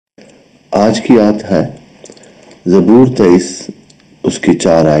آج کی آیت ہے زبور 23 اس کی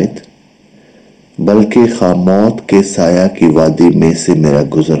 4 آیت، بلکہ خواہ موت کے سایہ کی وادی میں سے میرا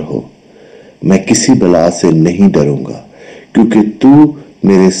گزر ہو، میں کسی بلا سے نہیں ڈروں گا، کیونکہ تو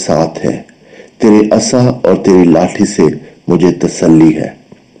میرے ساتھ ہے، تیرے عصا اور تیری لاٹھی سے مجھے تسلی ہے۔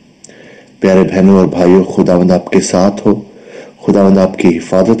 پیارے بہنوں اور بھائیوں، خداوند آپ کے ساتھ ہو، خداوند آپ کی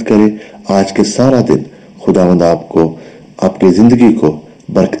حفاظت کرے۔ آج کے سارا دن خداوند آپ کو، آپ کی زندگی کو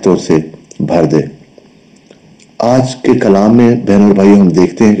برکتوں سے بھر دے۔ آج کے کلام میں بہنوں اور بھائیوں ہم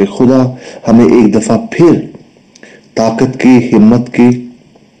دیکھتے ہیں کہ خدا ہمیں ایک دفعہ پھر طاقت کی، ہمت کی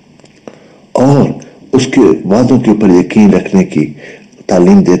اور اس کے وعدوں کے اوپر یقین رکھنے کی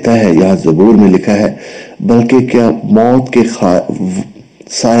تعلیم دیتا ہے۔ یہاں زبور میں لکھا ہے، بلکہ کیا موت کے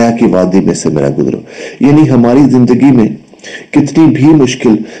سایہ کی وادی میں سے میرا گزرو، یعنی ہماری زندگی میں کتنی بھی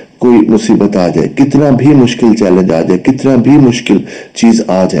مشکل کوئی مصیبت آ جائے، کتنا بھی مشکل چیلنج آ جائے، کتنا بھی مشکل چیز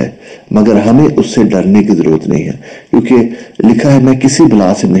آ جائے، مگر ہمیں اس سے ڈرنے کی ضرورت نہیں ہے، کیونکہ لکھا ہے میں کسی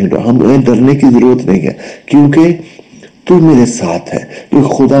بلا سے نہیں ڈرا۔ ہمیں ڈرنے کی ضرورت نہیں ہے، کیونکہ تو میرے ساتھ ہے، کیونکہ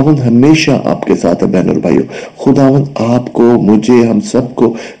خداوند ہمیشہ آپ کے ساتھ ہے۔ بہن اور بھائیو، خداوند آپ کو، مجھے، ہم سب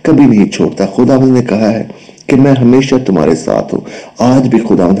کو کبھی نہیں چھوڑتا۔ خداوند نے کہا ہے کہ میں ہمیشہ تمہارے ساتھ ہوں۔ آج بھی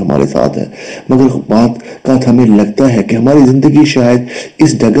خداوند ہمارے ساتھ ہے، مگر بات ہمیں لگتا ہے کہ ہماری زندگی شاید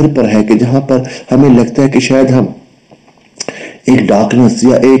اس ڈگر پر ہے کہ جہاں پر ہمیں لگتا ہے کہ شاید ہم ایک ڈارکنس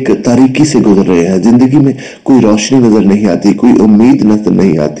یا ایک تاریکی سے گزر رہے ہیں، زندگی میں کوئی روشنی نظر نہیں آتی، کوئی امید نظر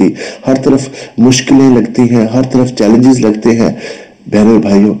نہیں آتی، ہر طرف مشکلیں لگتی ہیں، ہر طرف چیلنجز لگتے ہیں۔ بہنوں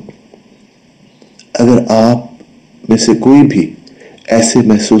بھائیوں، اگر آپ میں سے کوئی بھی ایسے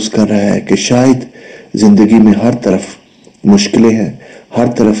محسوس کر رہا ہے کہ شاید زندگی میں ہر طرف مشکلیں ہیں،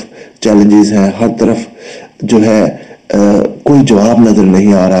 ہر طرف چیلنجز ہیں، ہر طرف جو ہے کوئی جواب نظر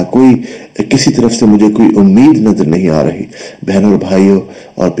نہیں آ رہا، کوئی کسی طرف سے مجھے کوئی امید نظر نہیں آ رہی، بہنوں اور بھائیوں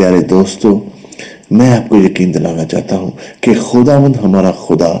اور پیارے دوستوں، میں آپ کو یقین دلانا چاہتا ہوں کہ خداوند ہمارا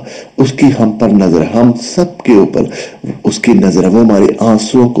خدا، اس کی ہم پر نظر، ہم سب کے اوپر اس کی نظر ہے۔ وہ ہماری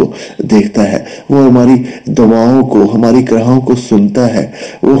آنسوؤں کو دیکھتا ہے، وہ ہماری دعاؤں کو، ہماری کرہوں کو سنتا ہے،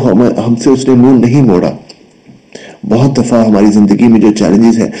 وہ ہم سے اس نے منہ نہیں موڑا۔ بہت دفعہ ہماری زندگی میں جو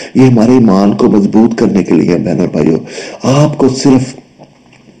چیلنجز ہیں، یہ ہمارے ایمان کو مضبوط کرنے کے لیے، بہنوں اور بھائیوں۔ آپ کو صرف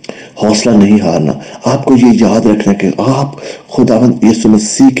حوصلہ نہیں ہارنا، آپ کو یہ یاد رکھنا کہ آپ خداوند یسوع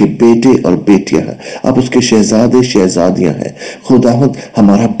مسیح کے بیٹے اور بیٹیاں ہیں، آپ اس کے شہزادے شہزادیاں ہیں۔ خداوند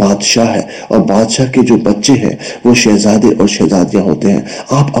ہمارا بادشاہ ہے، اور بادشاہ کے جو بچے ہیں وہ شہزادے اور شہزادیاں ہوتے ہیں۔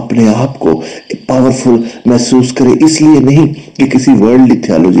 آپ اپنے آپ کو پاورفل محسوس کریں، اس لیے نہیں کہ کسی ورلڈلی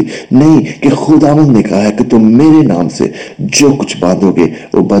تھیالوجی نہیں، کہ خداوند نے کہا ہے کہ تم میرے نام سے جو کچھ باندھو گے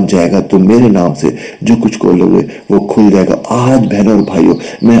وہ بن جائے گا، تم میرے نام سے جو کچھ کھولو گے وہ کھل جائے گا۔ آج بہنوں اور بھائیوں،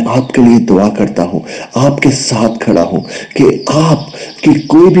 میں آپ کے لیے دعا کرتا ہوں، آپ کے ساتھ کھڑا ہوں کہ آپ کی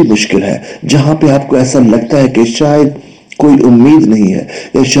کوئی بھی مشکل ہے، جہاں پہ آپ کو ایسا لگتا ہے کہ شاید کوئی امید نہیں ہے،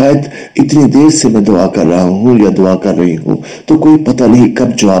 یا شاید اتنی دیر سے میں دعا کر رہا ہوں یا دعا کر رہی ہوں تو کوئی پتہ نہیں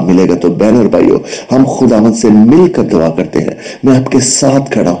کب جواب ملے گا، تو بہنوں اور بھائیوں، ہم خداوند سے مل کر دعا کرتے ہیں۔ میں آپ کے ساتھ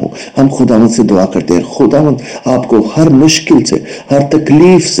کھڑا ہوں، ہم خداوند سے دعا کرتے ہیں، خداوند آپ کو ہر مشکل سے، ہر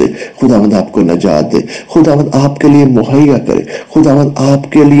تکلیف سے خداوند آپ کو نجات دے، خداوند آپ کے لیے مہیا کرے، خداوند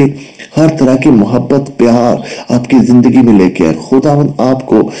آپ کے لیے ہر طرح کی محبت، پیار آپ کی زندگی میں لے کے آئے۔ خداوند آپ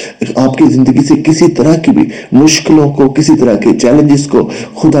کو، آپ کی زندگی سے کسی طرح کی بھی مشکلوں کو، کسی طرح کے چیلنجز کو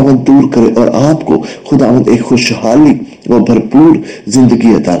خداوند دور کرے، اور آپ کو خداوند ایک خوشحالی اور بھرپور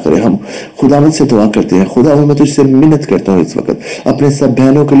زندگی عطا کرے۔ ہم خداوند سے دعا کرتے ہیں، خداوند میں تجھ سے منت کرتا ہوں اس وقت اپنے سب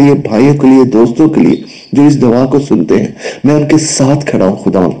بہنوں کے لیے، بھائیوں کے لیے، دوستوں کے لیے جو اس دعا کو سنتے ہیں، میں ان کے ساتھ کھڑا ہوں۔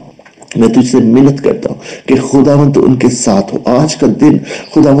 خداوند میں تجھ سے منت کرتا ہوں کہ خداوند تو ان کے ساتھ ہو۔ آج کا دن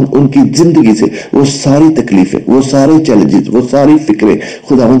خداوند ان کی زندگی سے وہ ساری تکلیفیں، وہ سارے چیلنجز، وہ ساری فکریں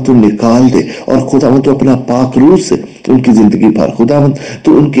خداوند تو نکال دے، اور خداوند تو اپنا پاک روح سے ان کی زندگی بھر، خداوند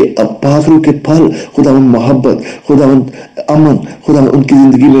تو ان کے پاک روح کے پھل، خداوند محبت، خداوند امن، خداوند ان کی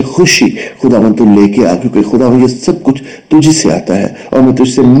زندگی میں خوشی خداوند تو لے کے آ، کیونکہ خداوند یہ سب کچھ تجھ سے آتا ہے۔ اور میں تجھ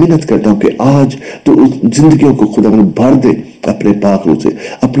سے منت کرتا ہوں کہ آج تو اس زندگیوں کو خداوند بھر دے اپنے پاک روح سے،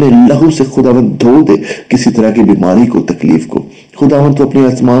 اپنے لہو سے خداوند دھو دے کسی طرح کی بیماری کو، تکلیف کو۔ خداوند تو اپنے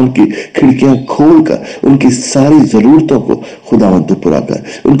آسمان کی کھڑکیاں کھول کر ان کی ساری ضرورتوں کو خداوند تو پورا کر،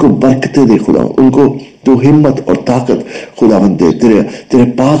 ان کو برکتیں دے خداوند، ان کو تو ہمت اور طاقت خداوند دے۔ تیرے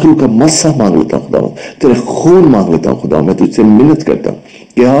پاک روح کا مسح مانگ لیتا ہوں خداوند، تیرے خون مانگ لیتا ہوں خداوند۔ میں تجھ سے منت کرتا ہوں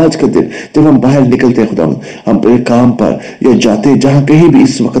کہ آج کا دن جب ہم باہر نکلتے ہیں خداوند، ہم اپنے کام پر یا جاتے ہیں جہاں کہیں بھی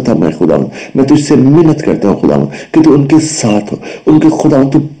اس وقت ہم ہیں خداوند، میں تجھ سے منت کرتا ہوں خداوند کہ تو ان کے ساتھ ہو، ان کے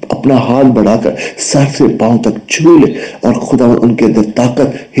خداوند تو اپنا ہاتھ بڑھا کر سر سے پاؤں تک چھو لے، اور خداوند ان کے اندر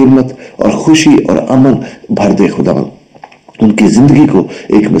طاقت، ہمت اور خوشی اور امن بھر دے خداوند۔ ان کی زندگی کو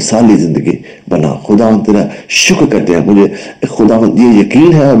ایک مثالی زندگی بنا۔ خداوند تیرا شکر کرتے ہیں، مجھے خداوند یہ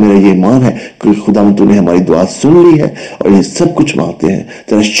یقین ہے اور میرا یہ ایمان ہے کہ خداوند تو نے ہماری دعا سن لی ہے اور یہ سب کچھ مانگتے ہیں،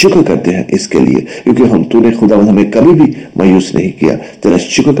 تیرا شکر کرتے ہیں اس کے لیے، کیونکہ تو نے خداوند ہمیں کبھی بھی مایوس نہیں کیا۔ تیرا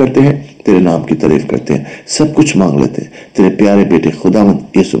شکر کرتے ہیں، تیرے نام کی تعریف کرتے ہیں، سب کچھ مانگ لیتے ہیں تیرے پیارے بیٹے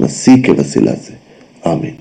خداوند یسوع مسیح کے وسیلہ سے، آمین۔